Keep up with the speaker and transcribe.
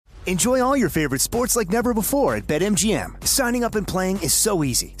Enjoy all your favorite sports like never before at BetMGM. Signing up and playing is so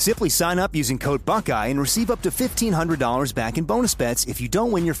easy. Simply sign up using code Buckeye and receive up to $1,500 back in bonus bets if you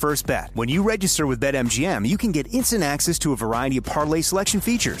don't win your first bet. When you register with BetMGM, you can get instant access to a variety of parlay selection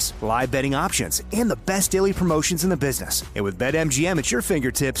features, live betting options, and the best daily promotions in the business. And with BetMGM at your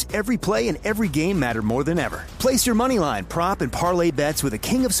fingertips, every play and every game matter more than ever. Place your moneyline, prop, and parlay bets with the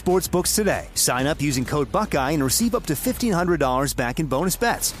king of sportsbooks today. Sign up using code Buckeye and receive up to $1,500 back in bonus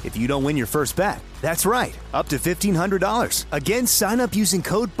bets if you don't win your first bet. That's right, up to $1,500. Again, sign up using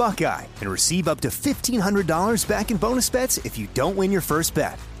code Buckeye and receive up to $1,500 back in bonus bets if you don't win your first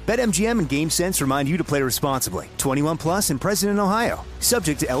bet. BetMGM and GameSense remind you to play responsibly. 21 plus and present in Ohio.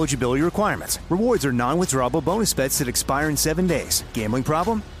 Subject to eligibility requirements. Rewards are non-withdrawable bonus bets that expire in 7 days. Gambling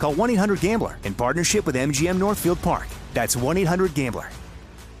problem? Call 1-800-GAMBLER in partnership with MGM Northfield Park. That's 1-800-GAMBLER.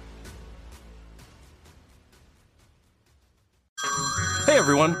 Hey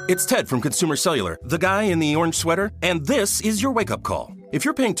everyone, it's Ted from Consumer Cellular, the guy in the orange sweater, and this is your wake-up call. If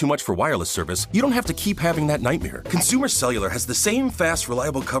you're paying too much for wireless service, you don't have to keep having that nightmare. Consumer Cellular has the same fast,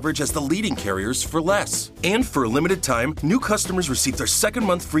 reliable coverage as the leading carriers for less. And for a limited time, new customers receive their second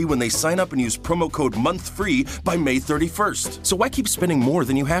month free when they sign up and use promo code MONTHFREE by May 31st. So why keep spending more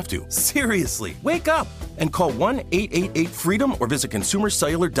than you have to? Seriously, wake up and call 1-888-FREEDOM or visit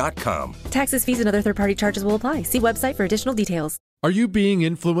consumercellular.com. Taxes, fees, and other third-party charges will apply. See website for additional details. Are you being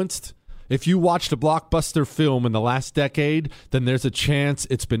influenced? If you watched a blockbuster film in the last decade, then there's a chance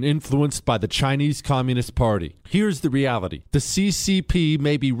it's been influenced by the Chinese Communist Party. Here's the reality. The CCP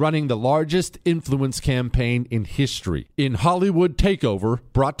may be running the largest influence campaign in history. In Hollywood Takeover,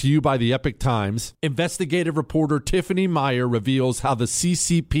 brought to you by the Epoch Times, investigative reporter Tiffany Meyer reveals how the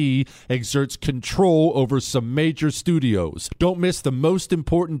CCP exerts control over some major studios. Don't miss the most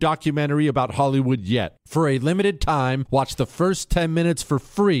important documentary about Hollywood yet. For a limited time, watch the first 10 minutes for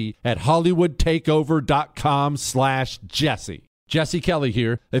free at HollywoodTakeover.com/Jesse. Jesse Kelly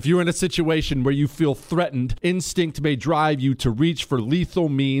here. If you're in a situation where you feel threatened, instinct may drive you to reach for lethal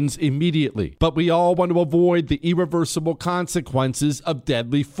means immediately. But we all want to avoid the irreversible consequences of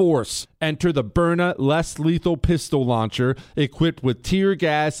deadly force. Enter the Byrna Less Lethal Pistol Launcher, equipped with tear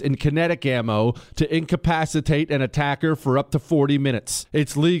gas and kinetic ammo to incapacitate an attacker for up to 40 minutes.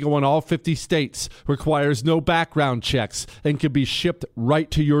 It's legal in all 50 states, requires no background checks, and can be shipped right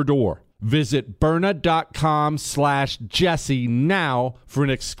to your door. Visit Byrna.com/Jesse now for an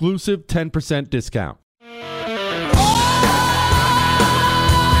exclusive 10% discount.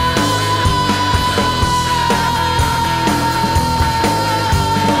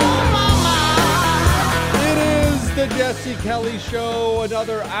 It is the Jesse Kelly Show,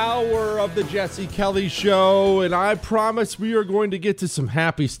 another hour of the Jesse Kelly Show, and I promise we are going to get to some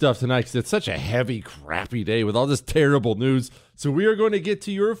happy stuff tonight because it's such a heavy, crappy day with all this terrible news. So we are going to get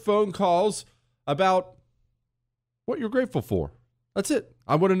to your phone calls about what you're grateful for. That's it.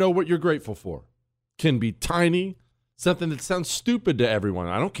 I want to know what you're grateful for. Can be tiny, something that sounds stupid to everyone.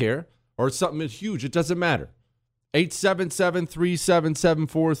 I don't care. Or something that's huge. It doesn't matter.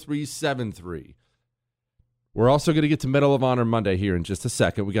 877-377-4373. We're also going to get to Medal of Honor Monday here in just a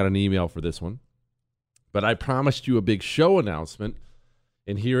second. We got an email for this one. But I promised you a big show announcement,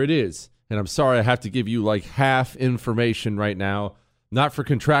 and here it is. And I'm sorry I have to give you like half information right now, not for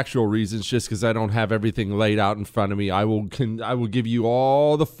contractual reasons, just because I don't have everything laid out in front of me. I will give you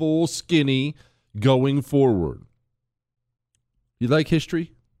all the full skinny going forward. You like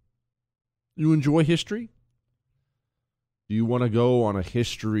history? You enjoy history? Do you want to go on a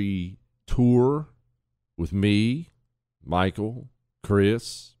history tour with me, Michael,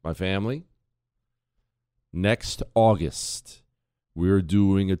 Chris, my family? Next August, we're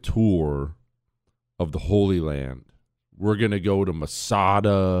doing a tour of the Holy Land. We're going to go to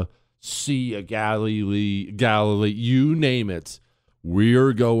Masada, Sea of Galilee, you name it.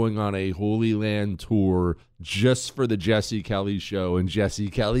 We're going on a Holy Land tour just for the Jesse Kelly Show and Jesse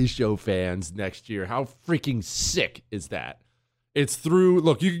Kelly Show fans next year. How freaking sick is that? It's through,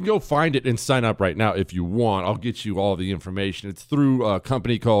 look, you can go find it and sign up right now if you want. I'll get you all the information. It's through a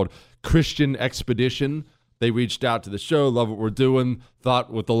company called Christian Expedition. They reached out to the show, love what we're doing,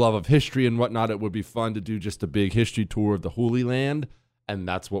 thought with the love of history and whatnot, it would be fun to do just a big history tour of the Holy Land, and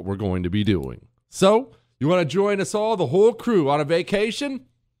that's what we're going to be doing. So, you want to join us all, the whole crew, on a vacation?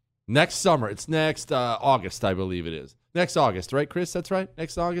 Next summer. It's next August, I believe it is. Next August, right, Chris? That's right?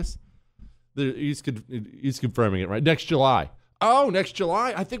 Next August? He's confirming it, right? Next July. Oh, next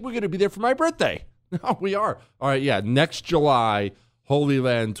July? I think we're going to be there for my birthday. No, we are. All right, yeah, next July, Holy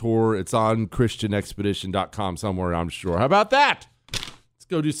Land Tour. It's on ChristianExpedition.com somewhere, I'm sure. How about that? Let's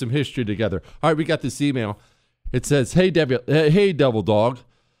go do some history together. All right, we got this email. It says, hey, Double Dog.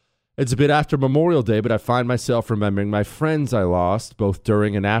 It's a bit after Memorial Day, but I find myself remembering my friends I lost, both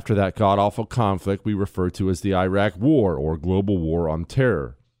during and after that god-awful conflict we refer to as the Iraq War, or Global War on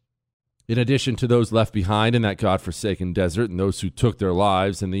Terror. In addition to those left behind in that godforsaken desert and those who took their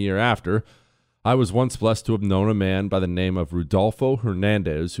lives in the year after, I was once blessed to have known a man by the name of Rudolfo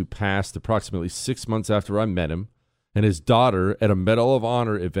Hernandez, who passed approximately 6 months after I met him, and his daughter at a Medal of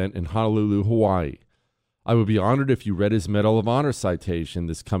Honor event in Honolulu, Hawaii. I would be honored if you read his Medal of Honor citation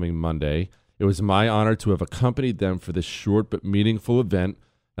this coming Monday. It was my honor to have accompanied them for this short but meaningful event.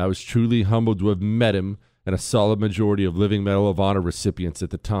 I was truly humbled to have met him and a solid majority of living Medal of Honor recipients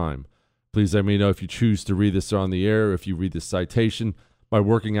at the time. Please let me know if you choose to read this on the air or if you read this citation. My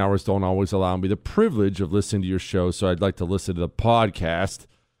working hours don't always allow me the privilege of listening to your show, so I'd like to listen to the podcast.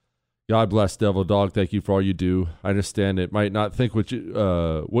 God bless, Devil Dog. Thank you for all you do. I understand it might not think what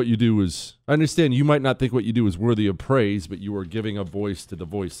you do is. I understand you might not think what you do is worthy of praise, but you are giving a voice to the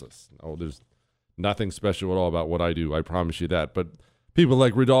voiceless. Oh, there's nothing special at all about what I do. I promise you that. But people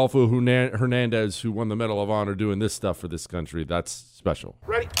like Rodolfo Hernandez, who won the Medal of Honor doing this stuff for this country, that's special.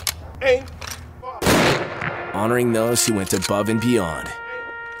 Ready, aim. Honoring those who went above and beyond.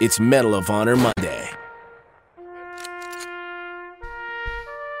 It's Medal of Honor Monday.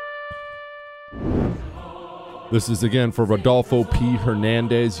 This is again for Rodolfo P.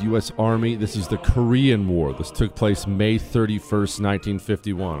 Hernandez, U.S. Army. This is the Korean War. This took place May 31st,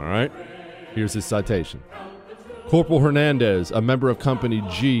 1951, all right? Here's his citation. Corporal Hernandez, a member of Company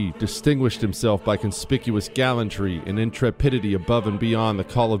G, distinguished himself by conspicuous gallantry and intrepidity above and beyond the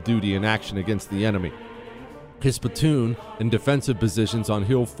call of duty in action against the enemy. His platoon, in defensive positions on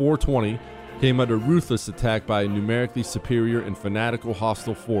Hill 420, came under ruthless attack by a numerically superior and fanatical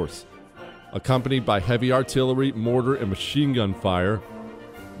hostile force. Accompanied by heavy artillery, mortar, and machine gun fire,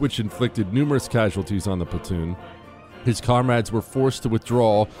 which inflicted numerous casualties on the platoon, his comrades were forced to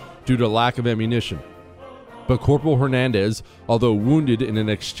withdraw due to lack of ammunition. But Corporal Hernandez, although wounded in an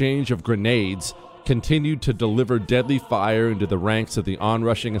exchange of grenades, continued to deliver deadly fire into the ranks of the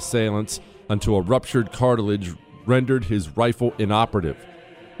onrushing assailants until a ruptured cartilage rendered his rifle inoperative.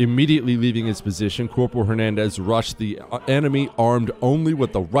 Immediately leaving his position, Corporal Hernandez rushed the enemy armed only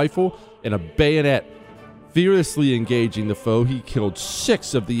with a rifle and a bayonet. Fearlessly engaging the foe, he killed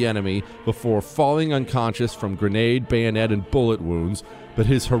 6 of the enemy before falling unconscious from grenade, bayonet, and bullet wounds, but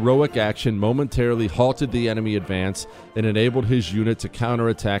his heroic action momentarily halted the enemy advance and enabled his unit to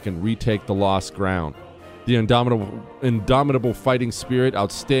counterattack and retake the lost ground. The indomitable fighting spirit,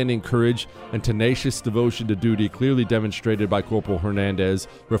 outstanding courage, and tenacious devotion to duty clearly demonstrated by Corporal Hernandez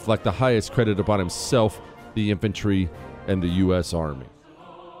reflect the highest credit upon himself, the infantry, and the U.S. Army.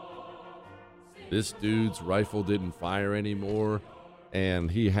 This dude's rifle didn't fire anymore, and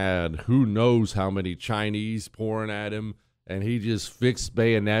he had who knows how many Chinese pouring at him, and he just fixed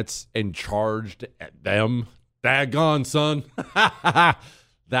bayonets and charged at them. Daggone, son.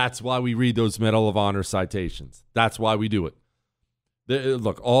 That's why we read those Medal of Honor citations. That's why we do it.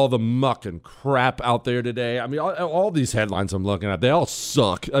 Look, all the muck and crap out there today. I mean, all these headlines I'm looking at, they all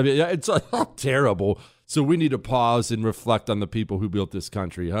suck. I mean, it's all terrible. So we need to pause and reflect on the people who built this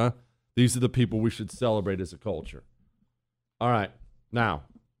country, huh? These are the people we should celebrate as a culture. All right, now,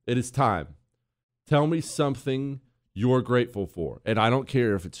 it is time. Tell me something you're grateful for. And I don't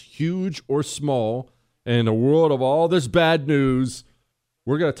care if it's huge or small. In a world of all this bad news,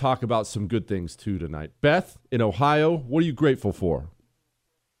 we're going to talk about some good things, too, tonight. Beth, in Ohio, what are you grateful for?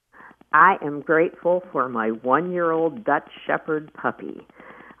 I am grateful for my 1-year-old Dutch Shepherd puppy.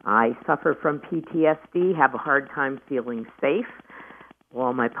 I suffer from PTSD, have a hard time feeling safe.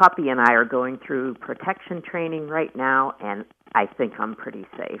 Well, my puppy and I are going through protection training right now, and I think I'm pretty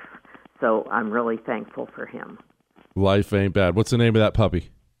safe. So I'm really thankful for him. Life ain't bad. What's the name of that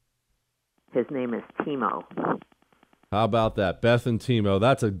puppy? His name is Timo. How about that? Beth and Timo.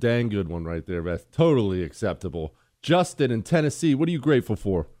 That's a dang good one right there, Beth. Totally acceptable. Justin in Tennessee, what are you grateful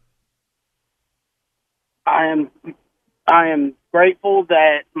for? I am grateful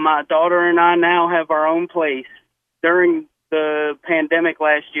that my daughter and I now have our own place. During the pandemic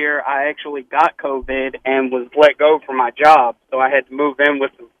last year, I actually got COVID and was let go from my job, so I had to move in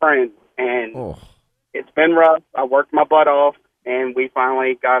with some friends. And It's been rough. I worked my butt off, and we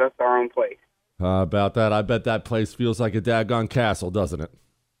finally got us our own place. About that, I bet that place feels like a daggone castle, doesn't it?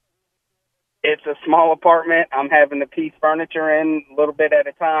 It's a small apartment. I'm having to piece furniture in a little bit at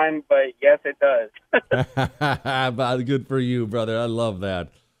a time, but yes, it does. Good for you, brother. I love that.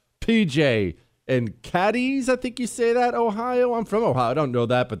 PJ and Caddies, I think you say that, Ohio. I'm from Ohio. I don't know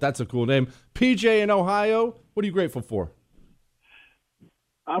that, but that's a cool name. PJ in Ohio, what are you grateful for?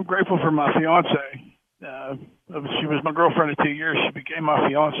 I'm grateful for my fiance. She was my girlfriend of 2 years. She became my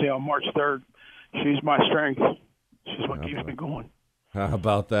fiance on March 3rd. She's my strength. She's what keeps me going. How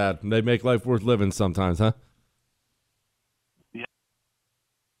about that? They make life worth living sometimes, huh? Yeah.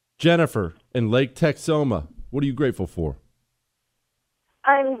 Jennifer in Lake Texoma, what are you grateful for?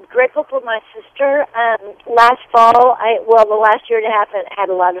 I'm grateful for my sister. Last fall, the last year and a half, I had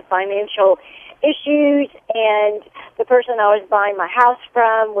a lot of financial issues, and the person I was buying my house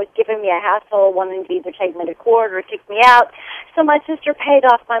from was giving me a hassle, wanting to either take me to court or kick me out. So my sister paid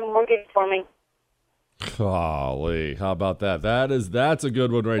off my mortgage for me. Golly, how about that? That's a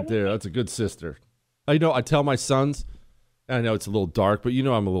good one right there. That's a good sister. I tell my sons, and I know it's a little dark, but I'm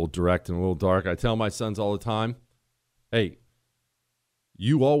a little direct and a little dark. I tell my sons all the time, hey,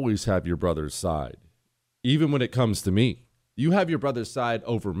 you always have your brother's side. Even when it comes to me, you have your brother's side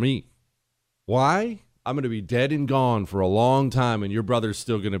over me. Why? I'm going to be dead and gone for a long time, and your brother's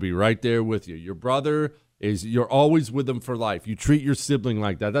still going to be right there with you. Your brother you're always with them for life. You treat your sibling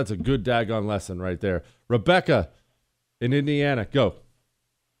like that. That's a good daggone lesson right there. Rebecca in Indiana, go.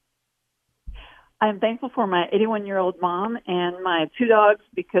 I'm thankful for my 81-year-old mom and my 2 dogs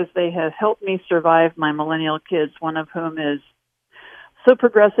because they have helped me survive my millennial kids, one of whom is so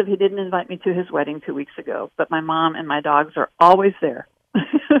progressive he didn't invite me to his wedding 2 weeks ago. But my mom and my dogs are always there.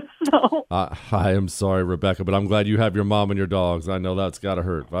 So I am sorry, Rebecca, but I'm glad you have your mom and your dogs. I know that's got to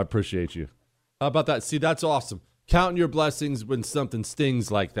hurt. I appreciate you. How about that? See, that's awesome. Counting your blessings when something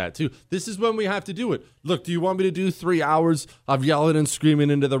stings like that, too. This is when we have to do it. Look, do you want me to do 3 hours of yelling and screaming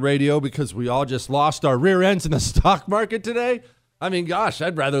into the radio because we all just lost our rear ends in the stock market today? I mean, gosh,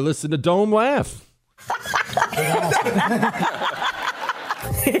 I'd rather listen to Dome laugh.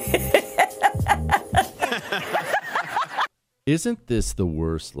 Isn't this the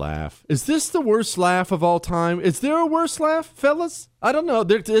worst laugh? Is this the worst laugh of all time? Is there a worse laugh, fellas? I don't know.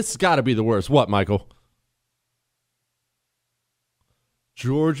 This got to be the worst. What, Michael?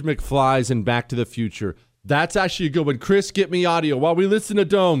 George McFly's in Back to the Future. That's actually a good one. Chris, get me audio. While we listen to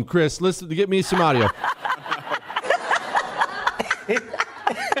Dome, Chris, get me some audio.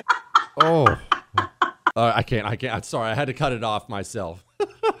 Oh. I can't. I'm sorry. I had to cut it off myself.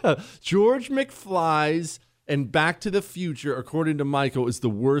 George McFly's and Back to the Future, according to Michael, is the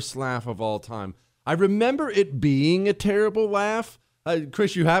worst laugh of all time. I remember it being a terrible laugh.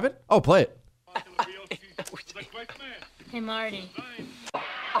 Chris, you have it? Oh, play it. Hey, Marty.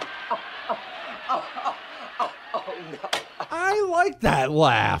 I like that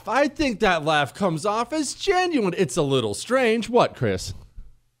laugh. I think that laugh comes off as genuine. It's a little strange. What, Chris?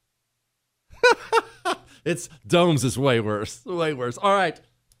 It's Dome's is way worse. Way worse. All right.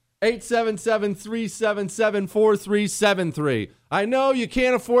 877-377-4373. I know you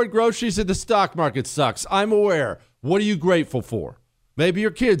can't afford groceries and the stock market sucks. I'm aware. What are you grateful for? Maybe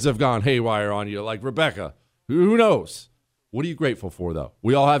your kids have gone haywire on you like Rebecca. Who knows? What are you grateful for, though?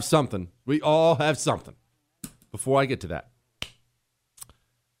 We all have something. We all have something. Before I get to that,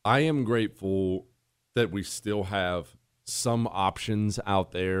 I am grateful that we still have some options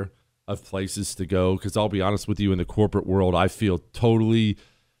out there of places to go, because I'll be honest with you, in the corporate world, I feel totally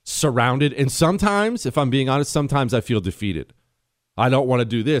surrounded. And sometimes, if I'm being honest, sometimes I feel defeated. I don't want to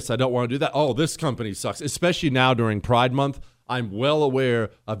do this. I don't want to do that. Oh, this company sucks. Especially now during Pride Month, I'm well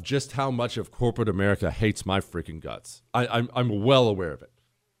aware of just how much of corporate America hates my freaking guts. I'm well aware of it.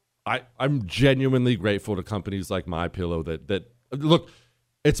 I'm genuinely grateful to companies like MyPillow that look,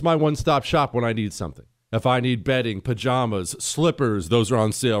 it's my one-stop shop when I need something. If I need bedding, pajamas, slippers, those are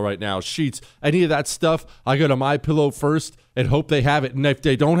on sale right now, sheets, any of that stuff, I go to MyPillow first and hope they have it. And if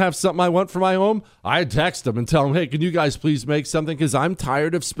they don't have something I want for my home, I text them and tell them, hey, can you guys please make something? Because I'm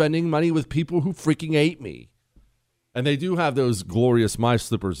tired of spending money with people who freaking hate me. And they do have those glorious My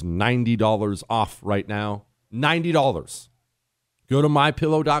Slippers $90 off right now. $90. Go to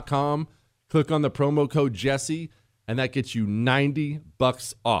MyPillow.com, click on the promo code Jesse, and that gets you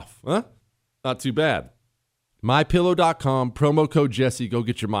 $90 off. Huh? Not too bad. MyPillow.com, promo code Jesse, go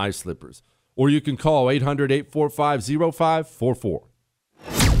get your My Slippers. Or you can call 800-845-0544.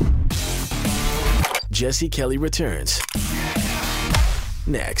 Jesse Kelly returns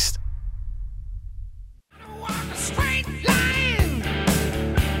next.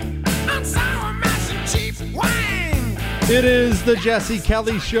 It is the Jesse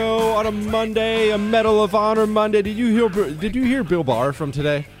Kelly Show on a Monday, a Medal of Honor Monday. Did you hear Bill Barr from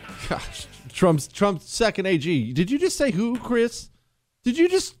today? Gosh, Trump's second AG. Did you just say who, Chris? Did you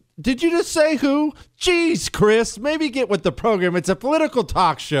just say who? Jeez, Chris, maybe get with the program. It's a political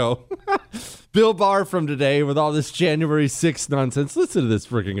talk show. Bill Barr from today with all this January 6th nonsense. Listen to this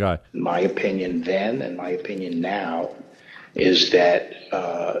freaking guy. My opinion then and my opinion now is that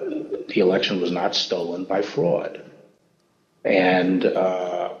the election was not stolen by fraud. And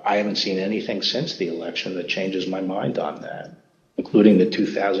I haven't seen anything since the election that changes my mind on that, including the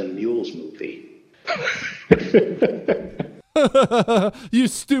 2000 Mules movie. You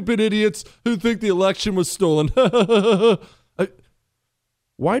stupid idiots who think the election was stolen.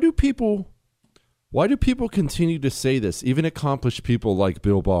 Why do people continue to say this, even accomplished people like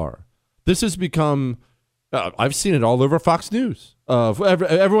Bill Barr? This has become, I've seen it all over Fox News.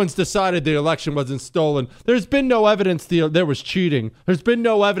 Everyone's decided the election wasn't stolen. There's been no evidence there was cheating. There's been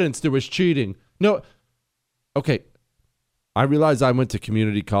no evidence there was cheating. No. Okay. I realize I went to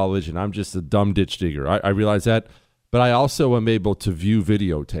community college and I'm just a dumb ditch digger. I realize that. But I also am able to view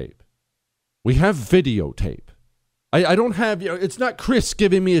videotape. We have videotape. I don't have, it's not Chris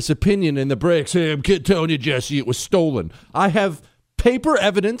giving me his opinion in the breaks. Hey, I'm telling you, Jesse, it was stolen. I have paper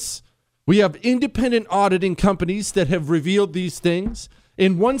evidence. We have independent auditing companies that have revealed these things.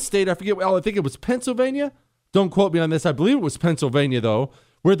 In one state, I forget, I think it was Pennsylvania. Don't quote me on this. I believe it was Pennsylvania, though,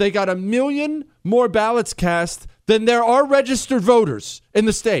 where they got 1 million more ballots cast than there are registered voters in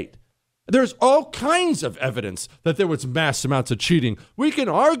the state. There's all kinds of evidence that there was mass amounts of cheating. We can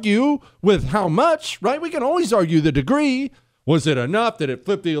argue with how much, right? We can always argue the degree. Was it enough? Did it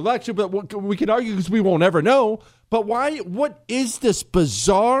flip the election? But we can argue because we won't ever know. But why? What is this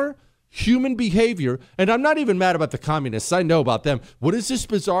bizarre human behavior? And I'm not even mad about the communists. I know about them. What is this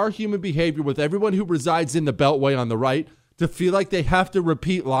bizarre human behavior with everyone who resides in the Beltway on the right to feel like they have to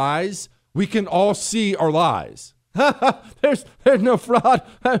repeat lies we can all see are lies? There's no fraud.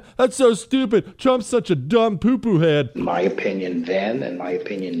 That's so stupid. Trump's such a dumb poo-poo head. My opinion then and my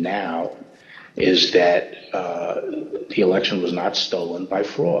opinion now is that the election was not stolen by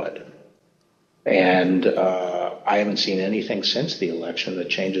fraud. And I haven't seen anything since the election that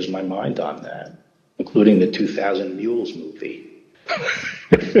changes my mind on that, including the 2000 Mules movie.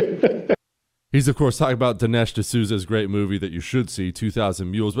 He's, of course, talking about Dinesh D'Souza's great movie that you should see,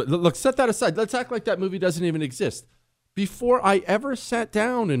 2000 Mules. But look, set that aside. Let's act like that movie doesn't even exist. Before I ever sat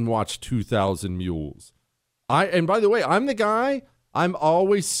down and watched 2000 Mules, and by the way, I'm the guy, I'm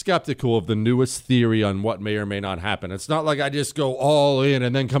always skeptical of the newest theory on what may or may not happen. It's not like I just go all in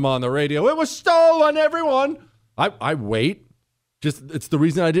and then come on the radio. It was stolen, everyone. I wait. It's the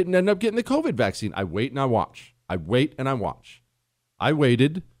reason I didn't end up getting the COVID vaccine. I wait and I watch. I wait and I watch. I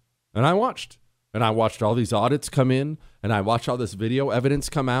waited and I watched. And I watched all these audits come in, and I watched all this video evidence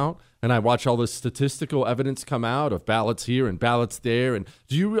come out, and I watched all this statistical evidence come out of ballots here and ballots there. And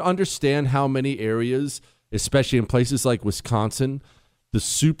do you understand how many areas, especially in places like Wisconsin, the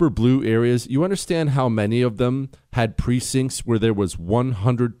super blue areas, you understand how many of them had precincts where there was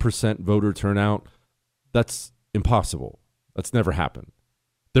 100% voter turnout? That's impossible. That's never happened.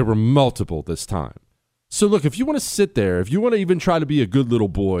 There were multiple this time. So look, if you want to sit there, if you want to even try to be a good little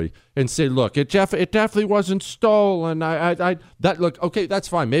boy and say, look, it definitely wasn't stolen. Look, okay, that's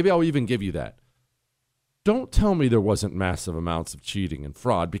fine. Maybe I'll even give you that. Don't tell me there wasn't massive amounts of cheating and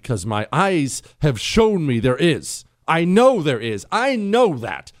fraud, because my eyes have shown me there is. I know there is. I know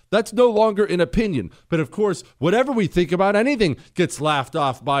that. That's no longer an opinion. But of course, whatever we think about anything gets laughed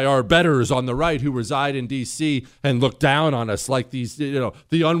off by our betters on the right who reside in D.C. and look down on us like these, the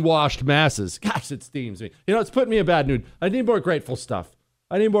unwashed masses. Gosh, it steams me. It's putting me in a bad mood. I need more grateful stuff.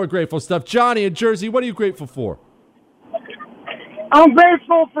 Johnny in Jersey, what are you grateful for? I'm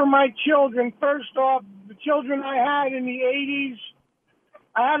grateful for my children. First off, the children I had in the 80s.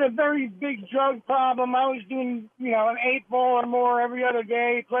 I had a very big drug problem. I was doing, an 8 ball or more every other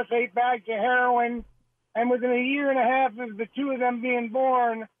day, plus 8 bags of heroin. And within a year and a half of the two of them being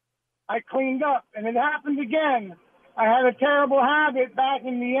born, I cleaned up. And it happened again. I had a terrible habit back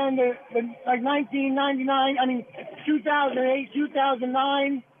in the end of 2008,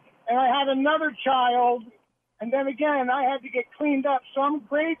 2009. And I had another child. And then again, I had to get cleaned up. So I'm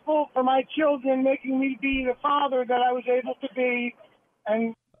grateful for my children making me be the father that I was able to be.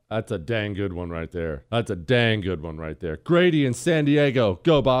 And that's a dang good one right there. Grady in San Diego.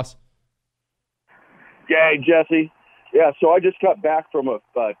 Go, boss. Yeah, Jesse. Yeah, so I just got back from a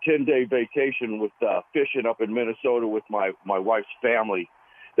 10-day vacation with fishing up in Minnesota with my wife's family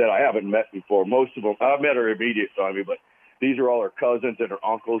that I haven't met before. Most of them, I've met her immediate family, but these are all her cousins and her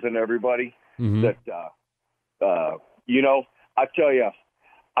uncles and everybody. Mm-hmm. That, I tell you,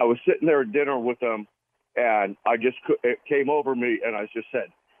 I was sitting there at dinner with them, and it came over me, and I just said,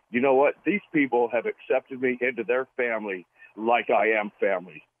 you know what? These people have accepted me into their family like I am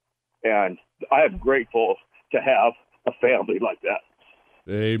family. And I am grateful to have a family like that.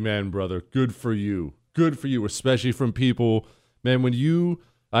 Amen, brother. Good for you. Especially from people, man, when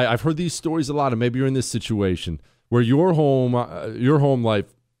I've heard these stories a lot, and maybe you're in this situation, where your home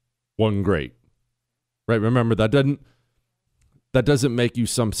life wasn't great, right? Remember, that doesn't make you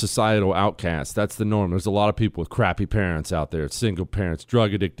some societal outcast. That's the norm. There's a lot of people with crappy parents out there, single parents,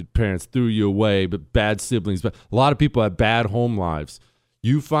 drug-addicted parents, threw you away, but bad siblings. But a lot of people have bad home lives.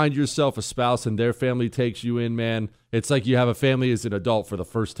 You find yourself a spouse and their family takes you in, man. It's like you have a family as an adult for the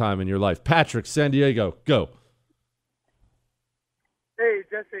first time in your life. Patrick, San Diego, go. Hey,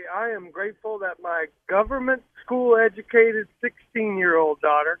 Jesse, I am grateful that my government school-educated 16-year-old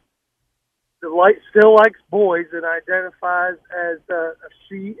daughter still likes boys and identifies as a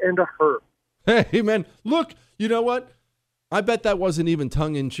she and a her. Hey, man, look, you know what? I bet that wasn't even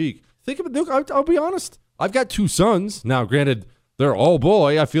tongue-in-cheek. Think of it. Look, I'll be honest. I've got 2 sons. Now, granted, they're all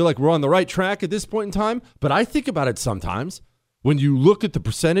boy. I feel like we're on the right track at this point in time, but I think about it sometimes. When you look at the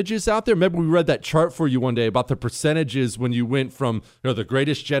percentages out there, remember we read that chart for you one day about the percentages when you went from the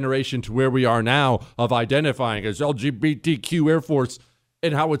greatest generation to where we are now of identifying as LGBTQ Air Force,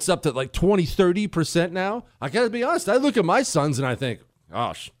 and how it's up to like 20, 30% now. I got to be honest. I look at my sons and I think,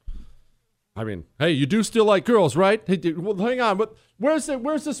 gosh, I mean, hey, you do still like girls, right? Hey, dude, well, hang on, but where's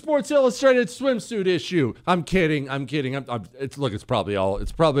the Sports Illustrated swimsuit issue? I'm kidding. It's probably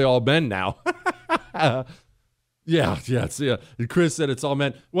all men now. Yeah. Chris said it's all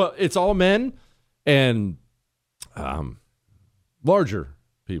men. Well, it's all men and larger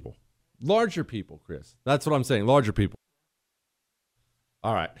people. Larger people, Chris. That's what I'm saying. Larger people.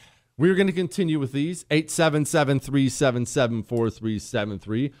 All right. We're going to continue with these.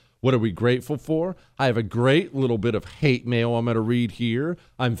 877-377-4373. What are we grateful for? I have a great little bit of hate mail I'm going to read here.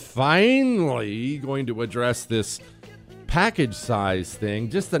 I'm finally going to address this package size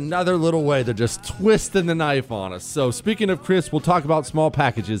thing. Just another little way they're just twisting the knife on us. So speaking of Chris, we'll talk about small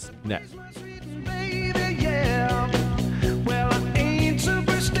packages next.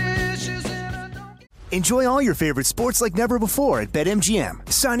 Enjoy all your favorite sports like never before at BetMGM.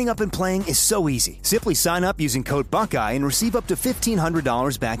 Signing up and playing is so easy. Simply sign up using code Buckeye and receive up to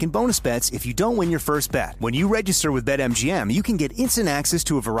 $1,500 back in bonus bets if you don't win your first bet. When you register with BetMGM, you can get instant access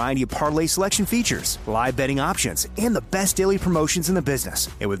to a variety of parlay selection features, live betting options, and the best daily promotions in the business.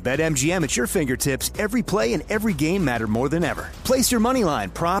 And with BetMGM at your fingertips, every play and every game matter more than ever. Place your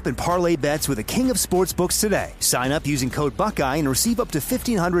moneyline, prop, and parlay bets with the king of sportsbooks today. Sign up using code Buckeye and receive up to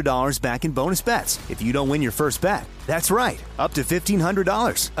 $1,500 back in bonus bets if you don't win your first bet. That's right, up to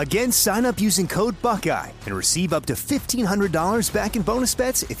 $1,500. Again, sign up using code Buckeye and receive up to $1,500 back in bonus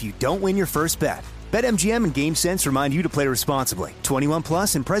bets if you don't win your first bet. BetMGM and GameSense remind you to play responsibly. 21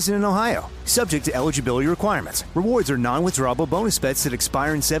 plus and present in Ohio. Subject to eligibility requirements. Rewards are non-withdrawable bonus bets that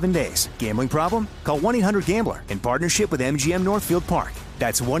expire in 7 days. Gambling problem? Call 1-800-GAMBLER in partnership with MGM Northfield Park.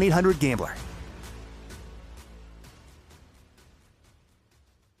 That's 1-800-GAMBLER.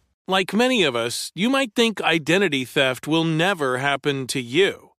 Like many of us, you might think identity theft will never happen to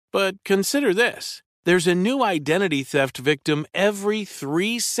you. But consider this. There's a new identity theft victim every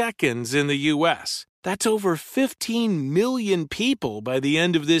 3 seconds in the U.S. That's over 15 million people by the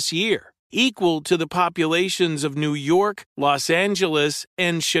end of this year, equal to the populations of New York, Los Angeles,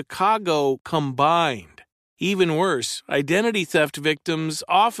 and Chicago combined. Even worse, identity theft victims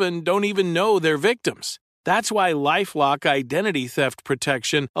often don't even know they're victims. That's why LifeLock Identity Theft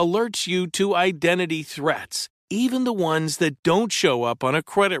Protection alerts you to identity threats, even the ones that don't show up on a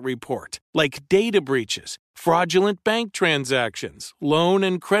credit report, like data breaches, fraudulent bank transactions, loan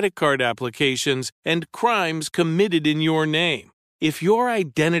and credit card applications, and crimes committed in your name. If your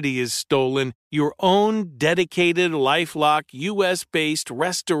identity is stolen, your own dedicated LifeLock U.S.-based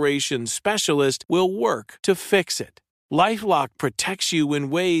restoration specialist will work to fix it. LifeLock protects you in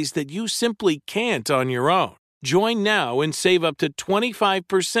ways that you simply can't on your own. Join now and save up to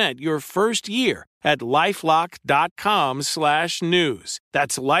 25% your first year at LifeLock.com/news.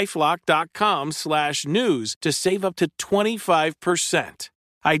 That's LifeLock.com/news to save up to 25%.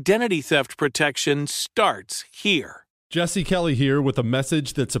 Identity theft protection starts here. Jesse Kelly here with a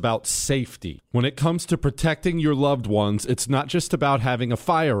message that's about safety. When it comes to protecting your loved ones, it's not just about having a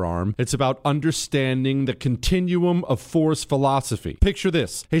firearm. It's about understanding the continuum of force philosophy. Picture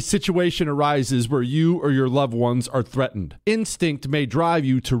this. A situation arises where you or your loved ones are threatened. Instinct may drive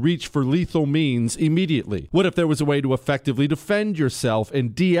you to reach for lethal means immediately. What if there was a way to effectively defend yourself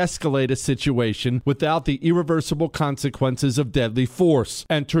and de-escalate a situation without the irreversible consequences of deadly force?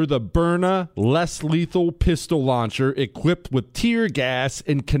 Enter the Byrna less lethal pistol launcher equipped with tear gas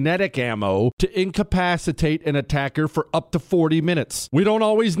and kinetic ammo to incapacitate an attacker for up to 40 minutes. We don't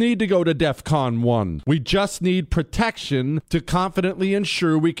always need to go to DEFCON 1. We just need protection to confidently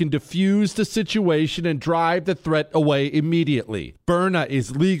ensure we can defuse the situation and drive the threat away immediately. Byrna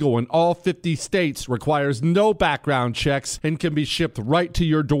is legal in all 50 states, requires no background checks, and can be shipped right to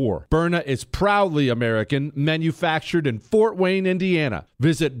your door. Byrna is proudly American, manufactured in Fort Wayne, Indiana.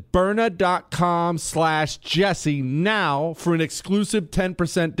 Visit Byrna.com/Jesse now for an exclusive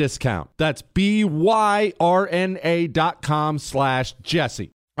 10% discount. That's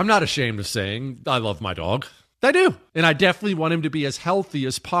BYRNA.com/Jesse. I'm not ashamed of saying I love my dog. I do. And I definitely want him to be as healthy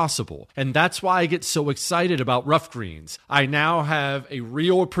as possible. And that's why I get so excited about Rough Greens. I now have a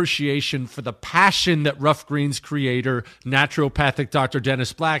real appreciation for the passion that Rough Greens creator, naturopathic Dr.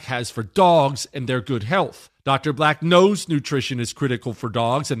 Dennis Black, has for dogs and their good health. Dr. Black knows nutrition is critical for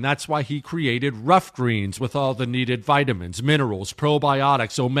dogs, and that's why he created Rough Greens with all the needed vitamins, minerals,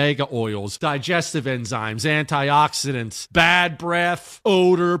 probiotics, omega oils, digestive enzymes, antioxidants, bad breath,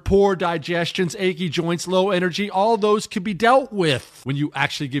 odor, poor digestions, achy joints, low energy. All those can be dealt with when you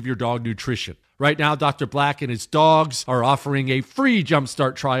actually give your dog nutrition. Right now, Dr. Black and his dogs are offering a free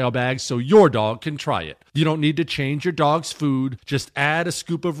Jumpstart trial bag so your dog can try it. You don't need to change your dog's food. Just add a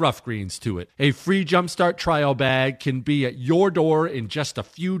scoop of Rough Greens to it. A free Jumpstart trial bag can be at your door in just a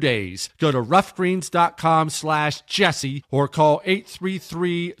few days. Go to roughgreens.com/Jesse or call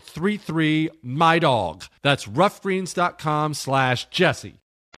 833-33-MY-DOG. That's roughgreens.com/Jesse.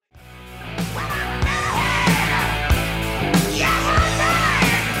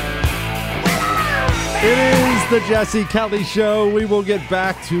 It is the Jesse Kelly Show. We will get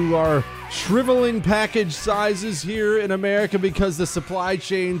back to our shriveling package sizes here in America because the supply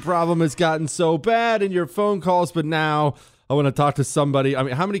chain problem has gotten so bad in your phone calls. But now I want to talk to somebody. I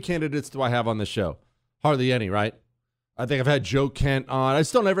mean, how many candidates do I have on the show? Hardly any, right? I think I've had Joe Kent on. I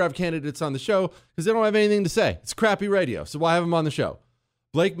still never have candidates on the show because they don't have anything to say. It's crappy radio. So why have them on the show?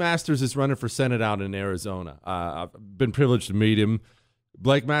 Blake Masters is running for Senate out in Arizona. I've been privileged to meet him.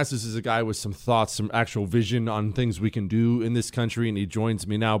 Blake Masters is a guy with some thoughts, some actual vision on things we can do in this country, and he joins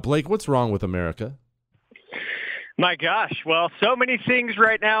me now. Blake, what's wrong with America? My gosh, well, so many things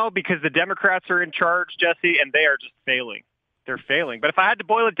right now because the Democrats are in charge, Jesse, and they are just failing. They're failing. But if I had to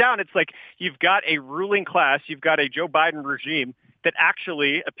boil it down, it's like you've got a ruling class, you've got a Joe Biden regime that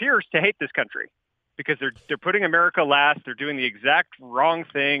actually appears to hate this country because they're putting America last. They're doing the exact wrong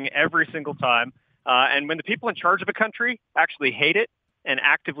thing every single time. And when the people in charge of a country actually hate it, and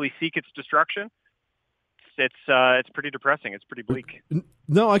actively seek its destruction, it's pretty depressing. It's pretty bleak.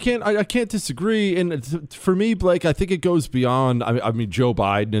 No, I can't disagree. And for me, Blake, I think it goes beyond. I mean, Joe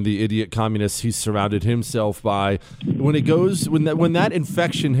Biden and the idiot communists he's surrounded himself by. When that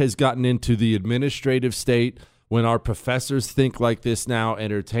infection has gotten into the administrative state, when our professors think like this now,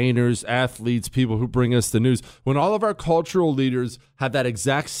 entertainers, athletes, people who bring us the news, when all of our cultural leaders have that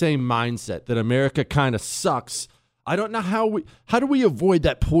exact same mindset that America kind of sucks. I don't know how do we avoid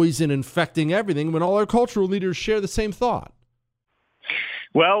that poison infecting everything when all our cultural leaders share the same thought?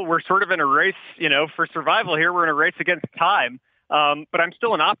 Well, we're sort of in a race, for survival here. We're in a race against time. But I'm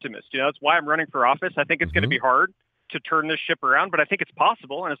still an optimist. That's why I'm running for office. I think it's going to be hard to turn this ship around, but I think it's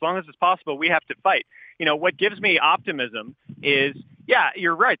possible. And as long as it's possible, we have to fight. What gives me optimism is, yeah,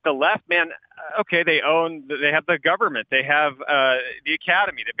 you're right. The left, man, okay, they have the government, they have the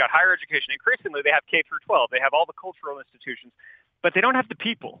academy, they've got higher education. Increasingly, they have K through 12, they have all the cultural institutions, but they don't have the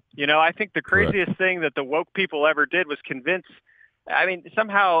people. I think the craziest thing that the woke people ever did was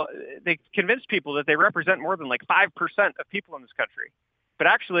somehow they convinced people that they represent more than like 5% of people in this country. But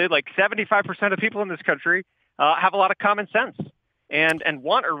actually, like 75% of people in this country have a lot of common sense and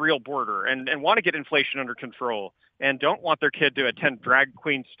want a real border and want to get inflation under control and don't want their kid to attend drag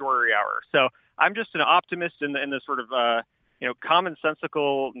queen story hour. So I'm just an optimist in the sort of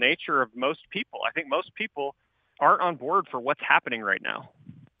commonsensical nature of most people. I think most people aren't on board for what's happening right now.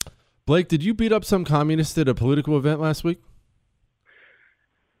 Blake, did you beat up some communist at a political event last week?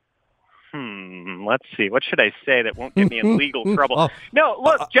 Let's see. What should I say that won't get me in legal trouble? No,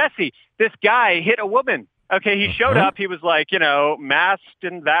 look, Jesse, this guy hit a woman. Okay, he showed up. He was like, masked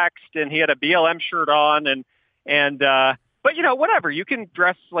and vaxxed, and he had a BLM shirt on, but whatever. You can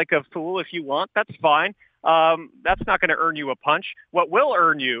dress like a fool if you want. That's fine. That's not going to earn you a punch. What will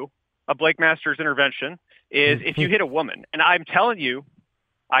earn you a Blake Masters intervention is if you hit a woman. And I'm telling you,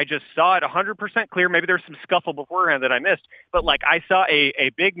 I just saw it 100% clear. Maybe there's some scuffle beforehand that I missed, but I saw a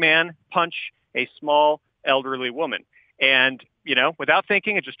big man punch a small elderly woman. And, without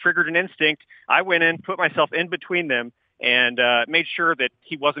thinking, it just triggered an instinct. I went in, put myself in between them, and made sure that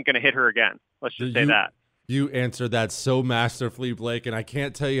he wasn't going to hit her again. Let's just say that. You answered that so masterfully, Blake, and I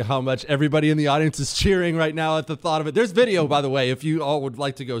can't tell you how much everybody in the audience is cheering right now at the thought of it. There's video, by the way, if you all would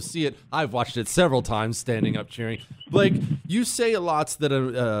like to go see it. I've watched it several times, standing up cheering. Blake, you say a lot that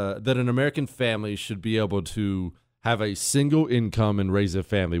an American family should be able to have a single income and raise a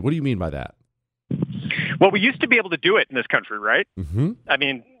family. What do you mean by that? Well, we used to be able to do it in this country, right? Mm-hmm. I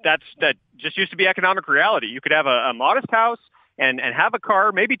mean, that just used to be economic reality. You could have a modest house and have a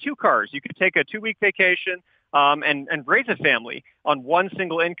car, maybe 2 cars. You could take a 2-week vacation and raise a family on one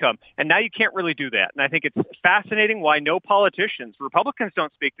single income. And now you can't really do that. And I think it's fascinating why no politicians, Republicans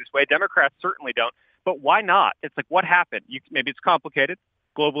don't speak this way, Democrats certainly don't. But why not? It's like, what happened? Maybe it's complicated.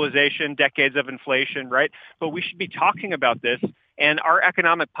 Globalization, decades of inflation, right? But we should be talking about this, and our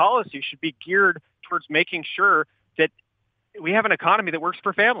economic policy should be geared towards making sure that we have an economy that works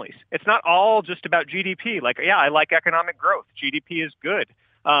for families. It's not all just about GDP. Like, yeah, I like economic growth. GDP is good.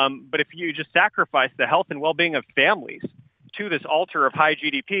 But if you just sacrifice the health and well-being of families to this altar of high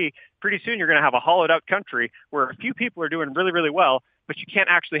GDP, pretty soon you're going to have a hollowed-out country where a few people are doing really, really well, but you can't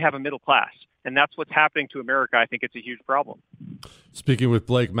actually have a middle class. And that's what's happening to America. I think it's a huge problem. Speaking with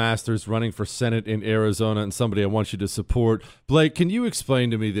Blake Masters, running for Senate in Arizona, and somebody I want you to support. Blake, can you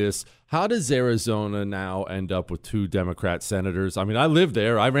explain to me this? How does Arizona now end up with 2 Democrat senators? I mean, I lived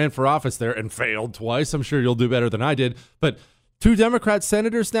there. I ran for office there and failed twice. I'm sure you'll do better than I did. But 2 Democrat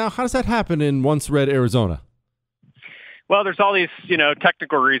senators now? How does that happen in once red Arizona? Well, there's all these,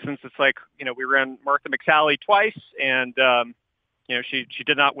 technical reasons. It's like, we ran Martha McSally twice, and she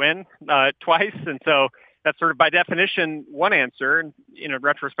did not win twice, and so that's sort of by definition one answer. And in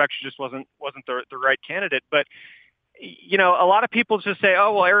retrospect, she just wasn't the right candidate. But a lot of people just say,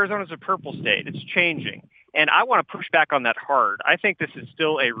 "Oh, well, Arizona's a purple state; it's changing." And I want to push back on that hard. I think this is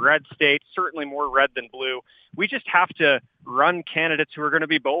still a red state, certainly more red than blue. We just have to run candidates who are going to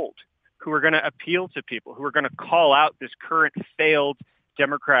be bold, who are going to appeal to people, who are going to call out this current failed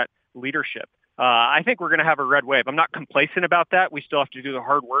Democrat leadership. I think we're going to have a red wave. I'm not complacent about that. We still have to do the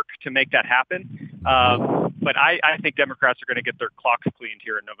hard work to make that happen. But I think Democrats are going to get their clocks cleaned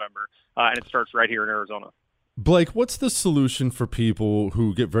here in November, and it starts right here in Arizona. Blake, what's the solution for people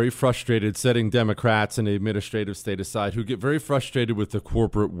who get very frustrated, setting Democrats and the administrative state aside, who get very frustrated with the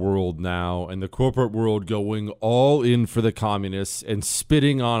corporate world now, and the corporate world going all in for the communists and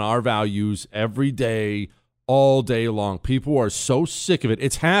spitting on our values every day, all day long? People are so sick of it.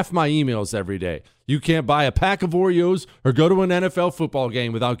 It's half my emails every day. You can't buy a pack of Oreos or go to an NFL football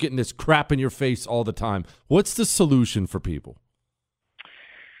game without getting this crap in your face all the time. What's the solution for people?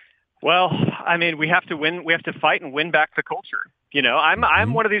 Well, I mean, we have to win. We have to fight and win back the culture.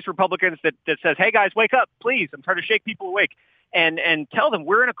 I'm one of these Republicans that says, "Hey guys, wake up, please. I'm trying to shake people awake and tell them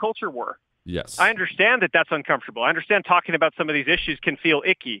we're in a culture war." Yes. I understand that that's uncomfortable. I understand talking about some of these issues can feel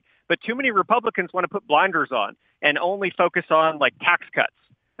icky, but too many Republicans want to put blinders on and only focus on like tax cuts.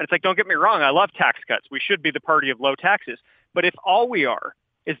 And it's like, don't get me wrong, I love tax cuts. We should be the party of low taxes. But if all we are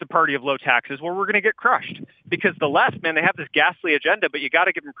is the party of low taxes, well, we're going to get crushed. Because the left, man, they have this ghastly agenda, but you got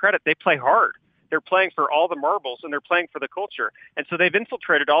to give them credit. They play hard. They're playing for all the marbles, and they're playing for the culture. And so they've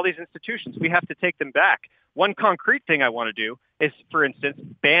infiltrated all these institutions. We have to take them back. One concrete thing I want to do is, for instance,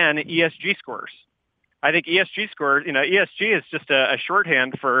 ban ESG scores. I think ESG scores, ESG is just a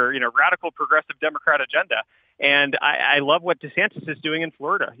shorthand for, radical progressive Democrat agenda. And I love what DeSantis is doing in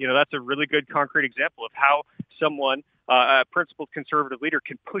Florida. That's a really good concrete example of how someone, a principled conservative leader,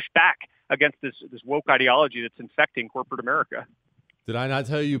 can push back against this woke ideology that's infecting corporate America. Did I not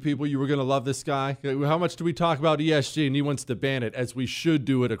tell you people you were going to love this guy? How much do we talk about ESG, and he wants to ban it, as we should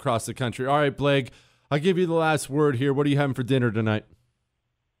do it across the country? All right, Blake, I'll give you the last word here. What are you having for dinner tonight?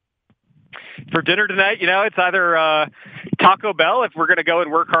 For dinner tonight, it's either Taco Bell, if we're going to go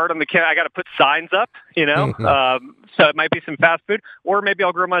and work hard on the I got to put signs up, so it might be some fast food, or maybe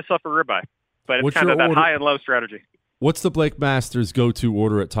I'll grill myself a ribeye. But it's kind of that high and low strategy. What's the Blake Masters go-to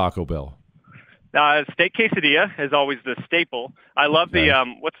order at Taco Bell? Steak quesadilla is always the staple. I love the,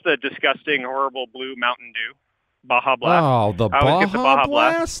 what's the disgusting, horrible blue Mountain Dew? Baja Blast. Oh, the Baja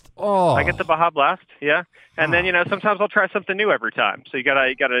Blast? Oh. I get the Baja Blast, yeah. And then, sometimes I'll try something new every time. So you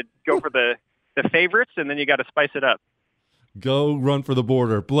gotta go for the favorites, and then you got to spice it up. Go run for the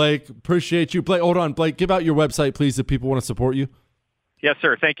border. Blake, appreciate you. Blake, hold on, Blake. Give out your website, please, if people want to support you. Yes,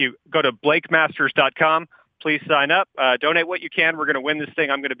 sir. Thank you. Go to blakemasters.com. Please sign up. Donate what you can. We're going to win this thing.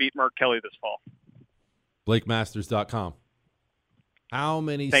 I'm going to beat Mark Kelly this fall. blakemasters.com. How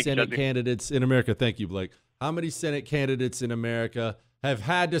many Senate candidates in America? Thank you, Blake. How many Senate candidates in America have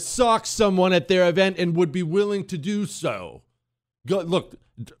had to sock someone at their event and would be willing to do so? Go look.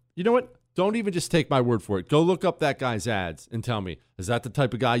 You know what? Don't even just take my word for it. Go look up that guy's ads and tell me, is that the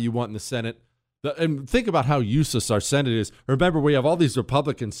type of guy you want in the Senate? And think about how useless our Senate is. Remember, we have all these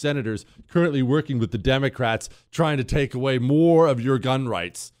Republican senators currently working with the Democrats trying to take away more of your gun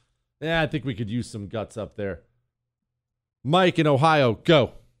rights. Yeah, I think we could use some guts up there. Mike in Ohio,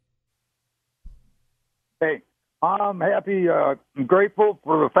 go. Hey, I'm happy, I'm grateful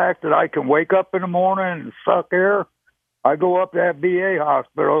for the fact that I can wake up in the morning and suck air. I go up to that VA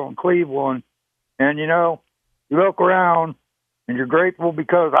hospital in Cleveland, and, you look around, and you're grateful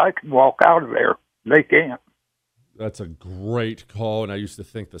because I can walk out of there. They can't. That's a great call, and I used to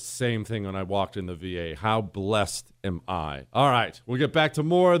think the same thing when I walked in the VA. How blessed am I? All right, we'll get back to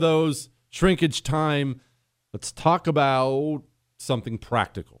more of those. Shrinkage time. Let's talk about something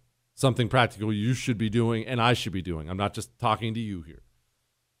practical. Something practical you should be doing and I should be doing. I'm not just talking to you here.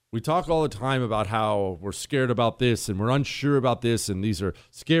 We talk all the time about how we're scared about this and we're unsure about this, and these are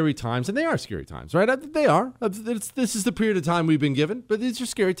scary times, and they are scary times, right? They are. This is the period of time we've been given, but these are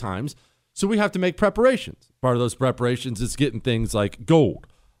scary times, so we have to make preparations. Part of those preparations is getting things like gold,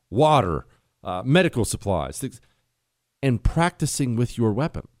 water, medical supplies, and practicing with your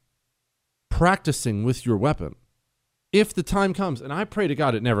weapon. Practicing with your weapon. If the time comes, and I pray to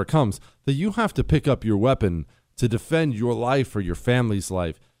God it never comes, that you have to pick up your weapon to defend your life or your family's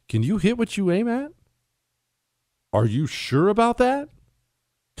life, can you hit what you aim at? Are you sure about that?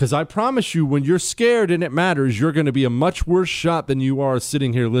 Because I promise you, when you're scared and it matters, you're going to be a much worse shot than you are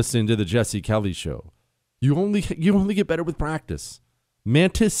sitting here listening to the Jesse Kelly Show. You only get better with practice.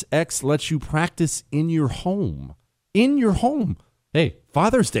 Mantis X lets you practice in your home. In your home. Hey,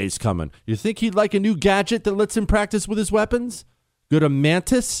 Father's Day's coming. You think he'd like a new gadget that lets him practice with his weapons? Go to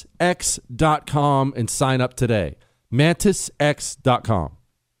MantisX.com and sign up today. MantisX.com.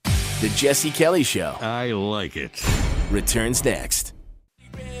 The Jesse Kelly Show. I like it. Returns next.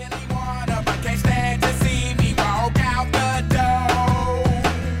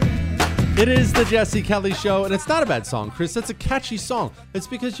 It is the Jesse Kelly Show, and it's not a bad song, Chris. That's a catchy song. It's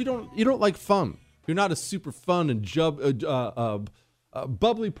because you don't like fun. You're not a super fun and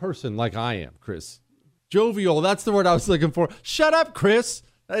bubbly person like I am, Chris. Jovial, that's the word I was looking for. Shut up, Chris.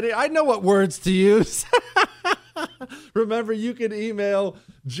 I know what words to use. Remember, you can email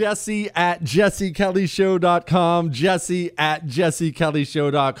Jesse@JesseKellyShow.com,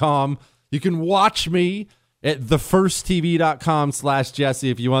 Jesse@JesseKellyShow.com. You can watch me at thefirsttv.com/Jesse.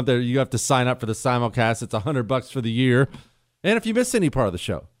 If you want there, you have to sign up for the simulcast. It's $100 for the year. And if you miss any part of the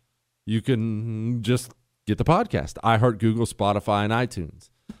show, you can just get the podcast. iHeart, Google, Spotify, and iTunes.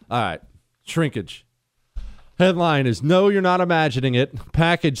 All right. Shrinkage. Headline is, no, you're not imagining it.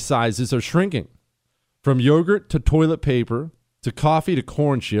 Package sizes are shrinking. From yogurt to toilet paper to coffee to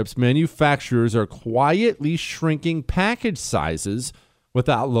corn chips, manufacturers are quietly shrinking package sizes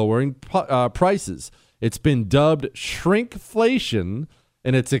without lowering prices. It's been dubbed shrinkflation,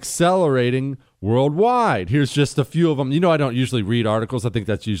 and it's accelerating worldwide. Here's just a few of them. I don't usually read articles. I think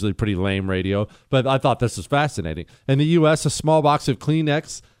that's usually pretty lame radio, but I thought this was fascinating. In the U.S., a small box of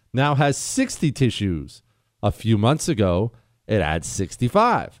Kleenex now has 60 tissues. A few months ago, it had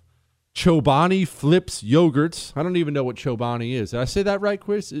 65. Chobani flips yogurts. I don't even know what Chobani is. Did I say that right,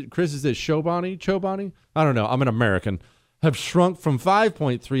 Chris? Chris, is it Chobani? Chobani? I don't know. I'm an American. Have shrunk from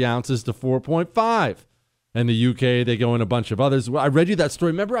 5.3 ounces to 4.5. In the UK, they go in a bunch of others. I read you that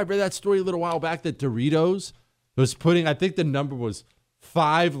story. Remember, I read that story a little while back that Doritos was putting, I think the number was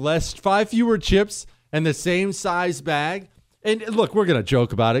 5 fewer chips and the same size bag. And look, we're going to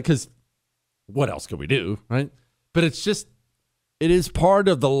joke about it because what else can we do, right? But it is part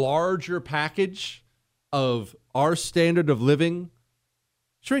of the larger package of our standard of living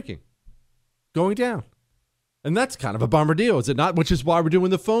shrinking, going down. And that's kind of a bummer deal, is it not? Which is why we're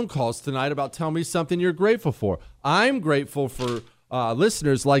doing the phone calls tonight about tell me something you're grateful for. I'm grateful for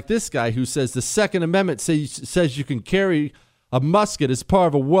listeners like this guy who says the Second Amendment says you can carry a musket as part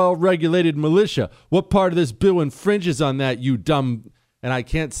of a well-regulated militia. What part of this bill infringes on that, you dumb... And I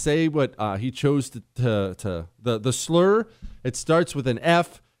can't say what he chose to the slur. It starts with an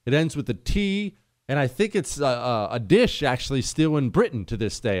F. It ends with a T. And I think it's a dish actually still in Britain to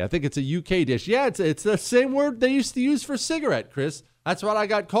this day. I think it's a UK dish. Yeah, it's the same word they used to use for cigarette, Chris. That's what I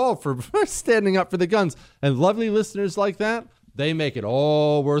got called for standing up for the guns. And lovely listeners like that, they make it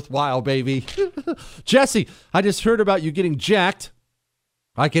all worthwhile, baby. Jesse, I just heard about you getting jacked.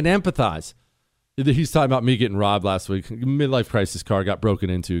 I can empathize. He's talking about me getting robbed last week. Midlife crisis car got broken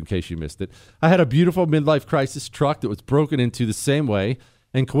into, in case you missed it. I had a beautiful midlife crisis truck that was broken into the same way.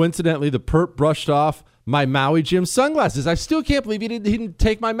 And coincidentally, the perp brushed off my Maui Jim sunglasses. I still can't believe he didn't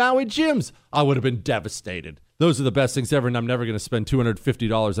take my Maui Jims. I would have been devastated. Those are the best things ever, and I'm never going to spend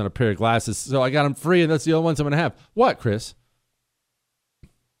 $250 on a pair of glasses. So I got them free, and that's the only ones I'm going to have. What, Chris?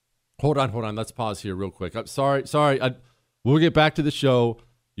 Hold on. Let's pause here real quick. I'm sorry. We'll get back to the show.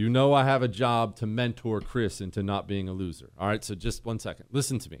 You know I have a job to mentor Chris into not being a loser. All right, so just 1 second.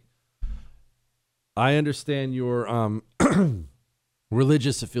 Listen to me. I understand your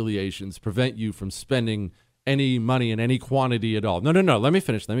religious affiliations prevent you from spending any money in any quantity at all. No. Let me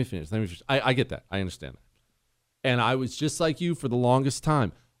finish. I get that. I understand that. And I was just like you for the longest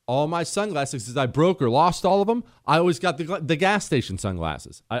time. All my sunglasses, as I broke or lost all of them, I always got the gas station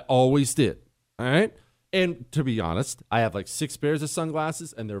sunglasses. I always did. All right? And to be honest, I have like 6 pairs of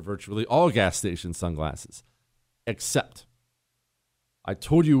sunglasses, and they're virtually all gas station sunglasses. Except, I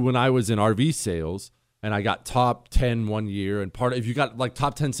told you when I was in RV sales, and I got top 10 one year, and if you got like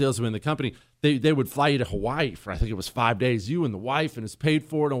top 10 salesmen in the company, they would fly you to Hawaii for, I think it was 5 days, you and the wife, and it's paid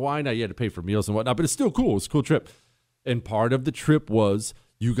for in Hawaii. Now you had to pay for meals and whatnot, but it's still cool. It's a cool trip. And part of the trip was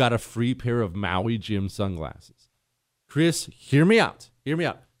you got a free pair of Maui Jim sunglasses. Chris, hear me out.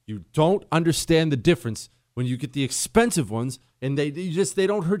 You don't understand the difference when you get the expensive ones, and they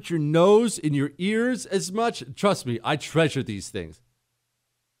don't hurt your nose and your ears as much. Trust me, I treasure these things.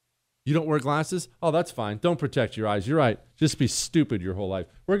 You don't wear glasses? Oh, that's fine. Don't protect your eyes. You're right. Just be stupid your whole life.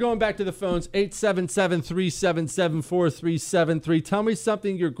 We're going back to the phones, 877-377-4373. Tell me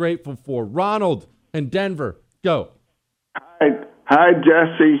something you're grateful for. Ronald in Denver, go. Hi,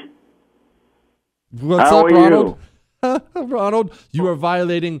 Jesse. What's How up, are Ronald? Ronald, you are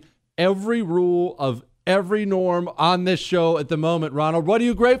violating every rule of every norm on this show at the moment. Ronald, what are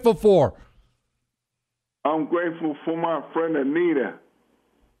you grateful for? I'm grateful for my friend Anita.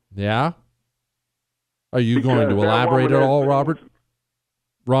 Yeah? Are you going to elaborate at all, Ronald?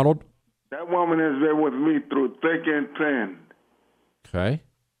 That woman has been with me through thick and thin. Okay.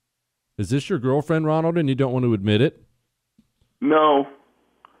 Is this your girlfriend, Ronald, and you don't want to admit it? No.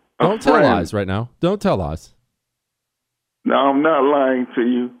 Don't tell lies right now. Don't tell lies. No, I'm not lying to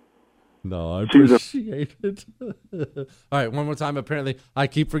you. No, I appreciate it. All right, one more time. Apparently, I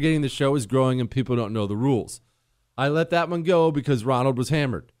keep forgetting the show is growing and people don't know the rules. I let that one go because Ronald was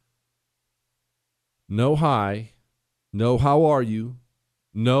hammered. No hi. No how are you.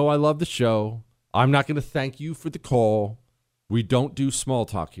 No, I love the show. I'm not going to thank you for the call. We don't do small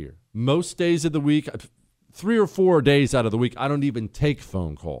talk here. Most days of the week, 3 or 4 days out of the week, I don't even take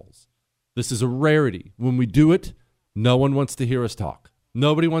phone calls. This is a rarity. When we do it, no one wants to hear us talk.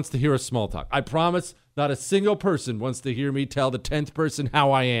 Nobody wants to hear us small talk. I promise not a single person wants to hear me tell the 10th person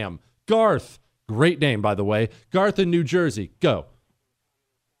how I am. Garth, great name, by the way. Garth in New Jersey, go.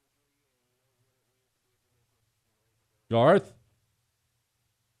 Garth?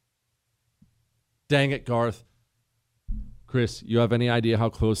 Dang it, Garth. Chris, you have any idea how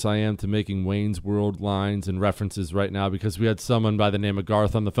close I am to making Wayne's World lines and references right now because we had someone by the name of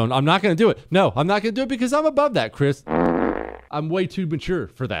Garth on the phone? I'm not going to do it. No, I'm not going to do it because I'm above that, Chris. I'm way too mature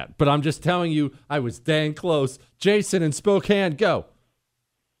for that. But I'm just telling you, I was dang close. Jason in Spokane, go.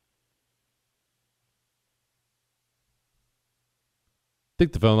 I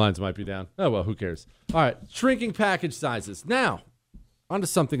think the phone lines might be down. Oh, well, who cares? All right, shrinking package sizes. Now, on to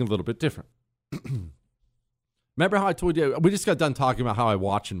something a little bit different. Remember how I told you, we just got done talking about how I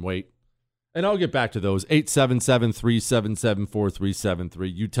watch and wait? And I'll get back to those.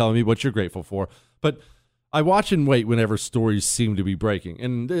 877-377-4373. You telling me what you're grateful for. But I watch and wait whenever stories seem to be breaking.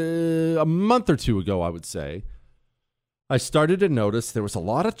 And a month or two ago, I would say, I started to notice there was a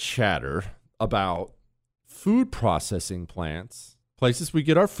lot of chatter about food processing plants, places we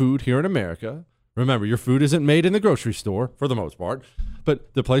get our food here in America. Remember, your food isn't made in the grocery store for the most part,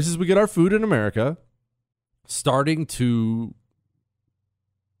 but the places we get our food in America starting to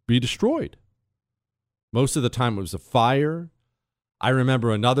be destroyed. Most of the time it was a fire. I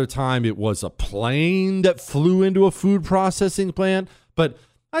remember another time it was a plane that flew into a food processing plant, but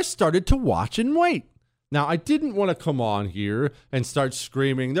I started to watch and wait. Now, I didn't want to come on here and start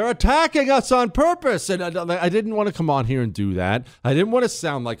screaming, they're attacking us on purpose. And I didn't want to come on here and do that. I didn't want to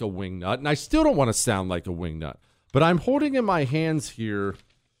sound like a wingnut, and I still don't want to sound like a wingnut. But I'm holding in my hands here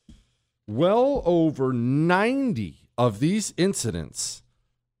well over 90 of these incidents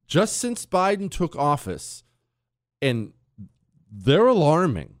just since Biden took office. And they're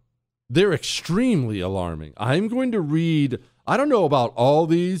alarming. They're extremely alarming. I'm going to read, I don't know about all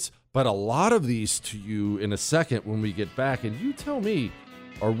these, but a lot of these to you in a second when we get back. And you tell me,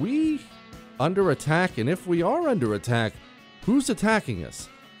 are we under attack? And if we are under attack, who's attacking us?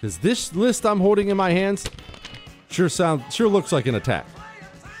 Because this list I'm holding in my hands sure looks like an attack.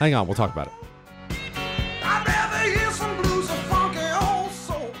 Hang on, we'll talk about it.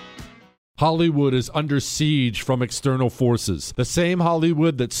 Hollywood is under siege from external forces. The same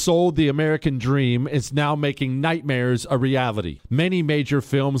Hollywood that sold the American dream is now making nightmares a reality. Many major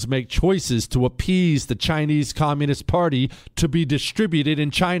films make choices to appease the Chinese Communist Party to be distributed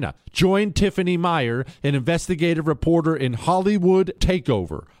in China. Join Tiffany Meyer, an investigative reporter in Hollywood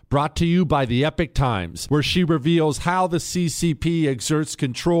Takeover, brought to you by the Epic Times, where she reveals how the CCP exerts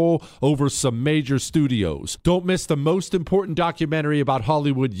control over some major studios. Don't miss the most important documentary about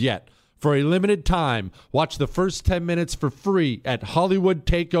Hollywood yet. For a limited time, watch the first 10 minutes for free at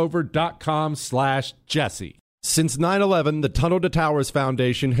hollywoodtakeover.com/Jesse. Since 9/11, the Tunnel to Towers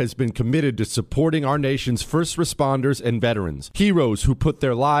Foundation has been committed to supporting our nation's first responders and veterans, heroes who put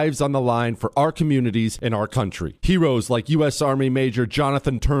their lives on the line for our communities and our country. Heroes like U.S. Army Major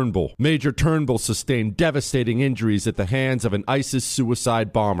Jonathan Turnbull. Major Turnbull sustained devastating injuries at the hands of an ISIS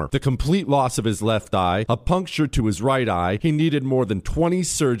suicide bomber. The complete loss of his left eye, a puncture to his right eye, he needed more than 20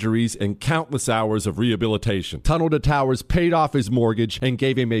 surgeries and countless hours of rehabilitation. Tunnel to Towers paid off his mortgage and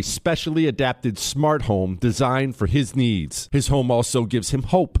gave him a specially adapted smart home designed for his needs. His home also gives him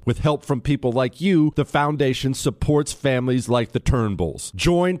hope. With help from people like you, the foundation supports families like the Turnbulls.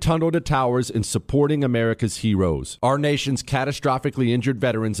 Join Tunnel to Towers in supporting America's heroes. Our nation's catastrophically injured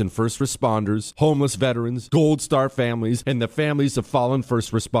veterans and first responders, homeless veterans, Gold Star families, and the families of fallen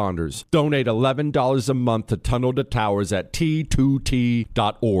first responders. Donate $11 a month to Tunnel to Towers at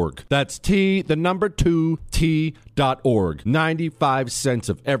T2T.org. That's T2T.org. 95 cents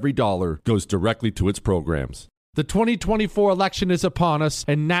of every dollar goes directly to its programs. The 2024 election is upon us,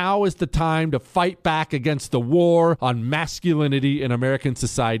 and now is the time to fight back against the war on masculinity in American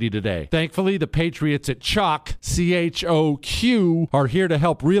society today. Thankfully, the patriots at CHOQ, C-H-O-Q, are here to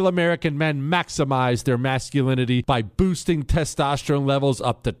help real American men maximize their masculinity by boosting testosterone levels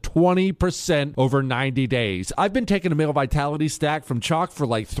up to 20% over 90 days. I've been taking a male vitality stack from CHOQ for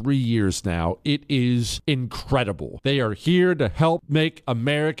like 3 years now. It is incredible. They are here to help make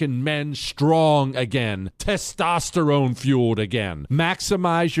American men strong again. Testosterone fueled again.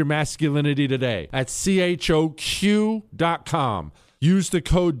 Maximize your masculinity today at CHOQ.com. Use the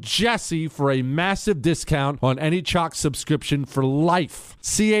code Jesse for a massive discount on any CHOQ subscription for life.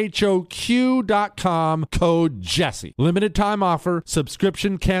 CHOQ.com, code Jesse. Limited time offer.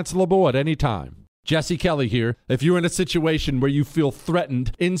 Subscription cancelable at any time. Jesse Kelly here. If you're in a situation where you feel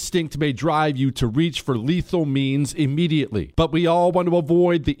threatened, instinct may drive you to reach for lethal means immediately. But we all want to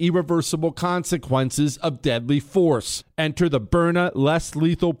avoid the irreversible consequences of deadly force. Enter the Byrna less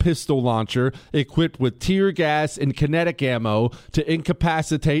lethal pistol launcher equipped with tear gas and kinetic ammo to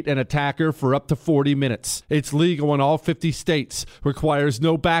incapacitate an attacker for up to 40 minutes. It's legal in all 50 states, requires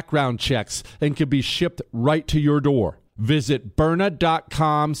no background checks, and can be shipped right to your door. Visit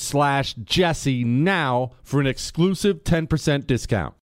Byrna.com/Jesse now for an exclusive 10% discount.